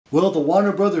Well, the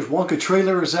Warner Brothers Wonka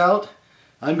trailer is out.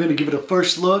 I'm going to give it a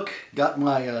first look. Got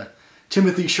my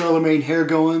Timothy Chalamet hair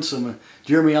going, some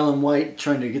Jeremy Allen White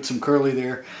trying to get some curly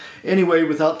there. Anyway,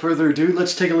 without further ado,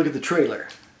 let's take a look at the trailer.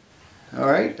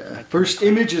 Alright, first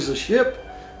image is a ship.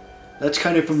 That's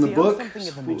kind of from the book,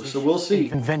 so we'll see.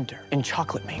 Inventor and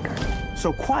chocolate maker.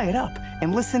 So quiet up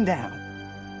and listen down.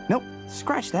 Nope,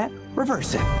 scratch that,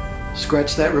 reverse it.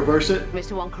 Scratch that, reverse it.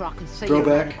 Mr. Wonka, I can see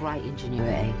Throwback. you have a great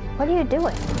ingenuity. What are you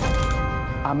doing?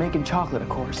 I'm making chocolate, of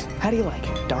course. How do you like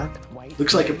it? Dark, white?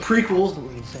 Looks like a prequel.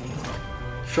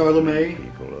 Chalamet,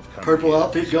 purple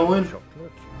outfit going.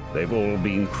 They've all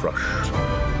been crushed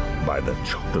by the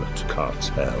chocolate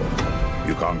cartel.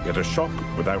 You can't get a shop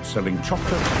without selling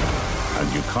chocolate,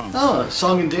 and you can't. Oh,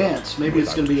 song and dance. Maybe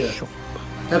it's going to be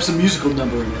have some musical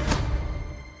number in it.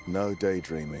 No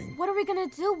daydreaming. What are we gonna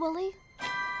do, Willie?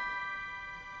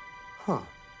 Huh.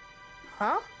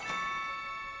 Huh?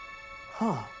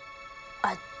 Huh.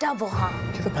 A double huh?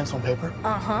 Do you have a pencil and paper?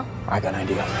 Uh-huh. I got an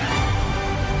idea.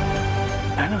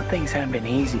 I know things haven't been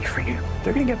easy for you.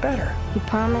 They're gonna get better. You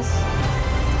promise?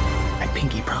 I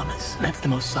pinky promise. That's the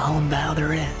most solemn vow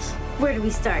there is. Where do we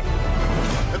start?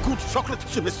 A good chocolate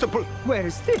chip is simple.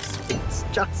 Where's this? It's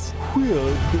just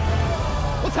Weird.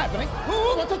 What's happening?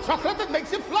 Who wants a chocolate that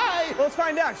makes you fly? Let's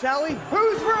find out, shall we?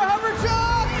 Who's for a hover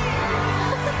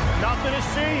Nothing to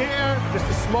see here. Just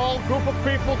a small group of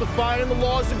people defying the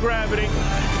laws of gravity.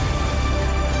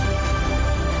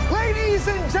 Ladies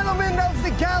and gentlemen of the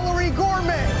Gallery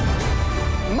Gourmet,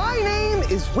 my name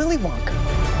is Willy Wonka.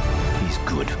 He's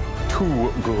good.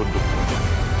 Too good.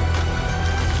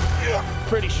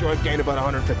 Pretty sure I've gained about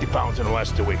 150 pounds in the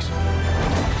last 2 weeks.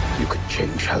 You could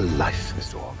change her life,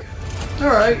 Mr. Wonka.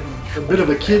 Alright, a bit of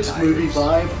a kid's movie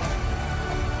vibe.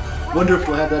 Wonder if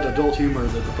we'll have that adult humor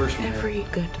that the first one had. Every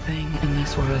good thing in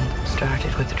this world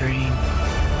started with a dream.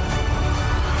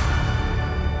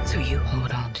 So you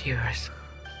hold on to yours.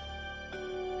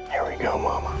 Here we go,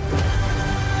 Mama.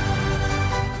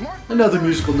 Another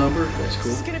musical number, that's cool.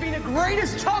 This is gonna be the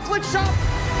greatest chocolate shop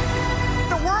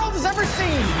the world has ever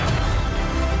seen.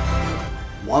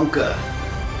 Wonka.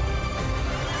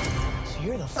 So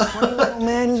you're the funny little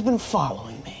man who's been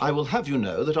following me. I will have you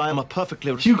know that I am a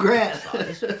perfectly Hugh Grant.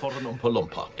 size for an Oompa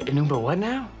Loompa. Number what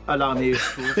now? Allow me to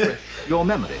refresh your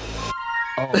memory.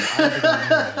 Oh, I don't think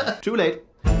I know. Too late.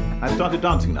 I've started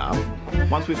dancing now.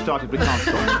 Once we've started, we can't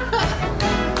stop.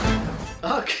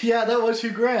 Okay, yeah, that was Hugh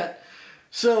Grant.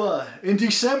 So, in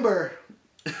December,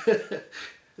 that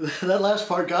last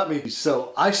part got me.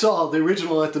 So, I saw the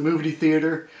original at the movie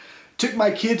theater. Took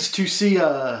my kids to see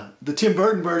the Tim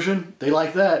Burton version. They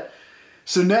like that.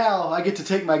 So now I get to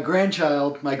take my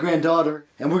grandchild, my granddaughter,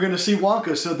 and we're going to see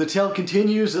Wonka. So the tale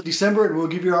continues in December and we'll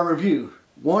give you our review.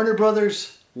 Warner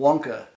Brothers, Wonka.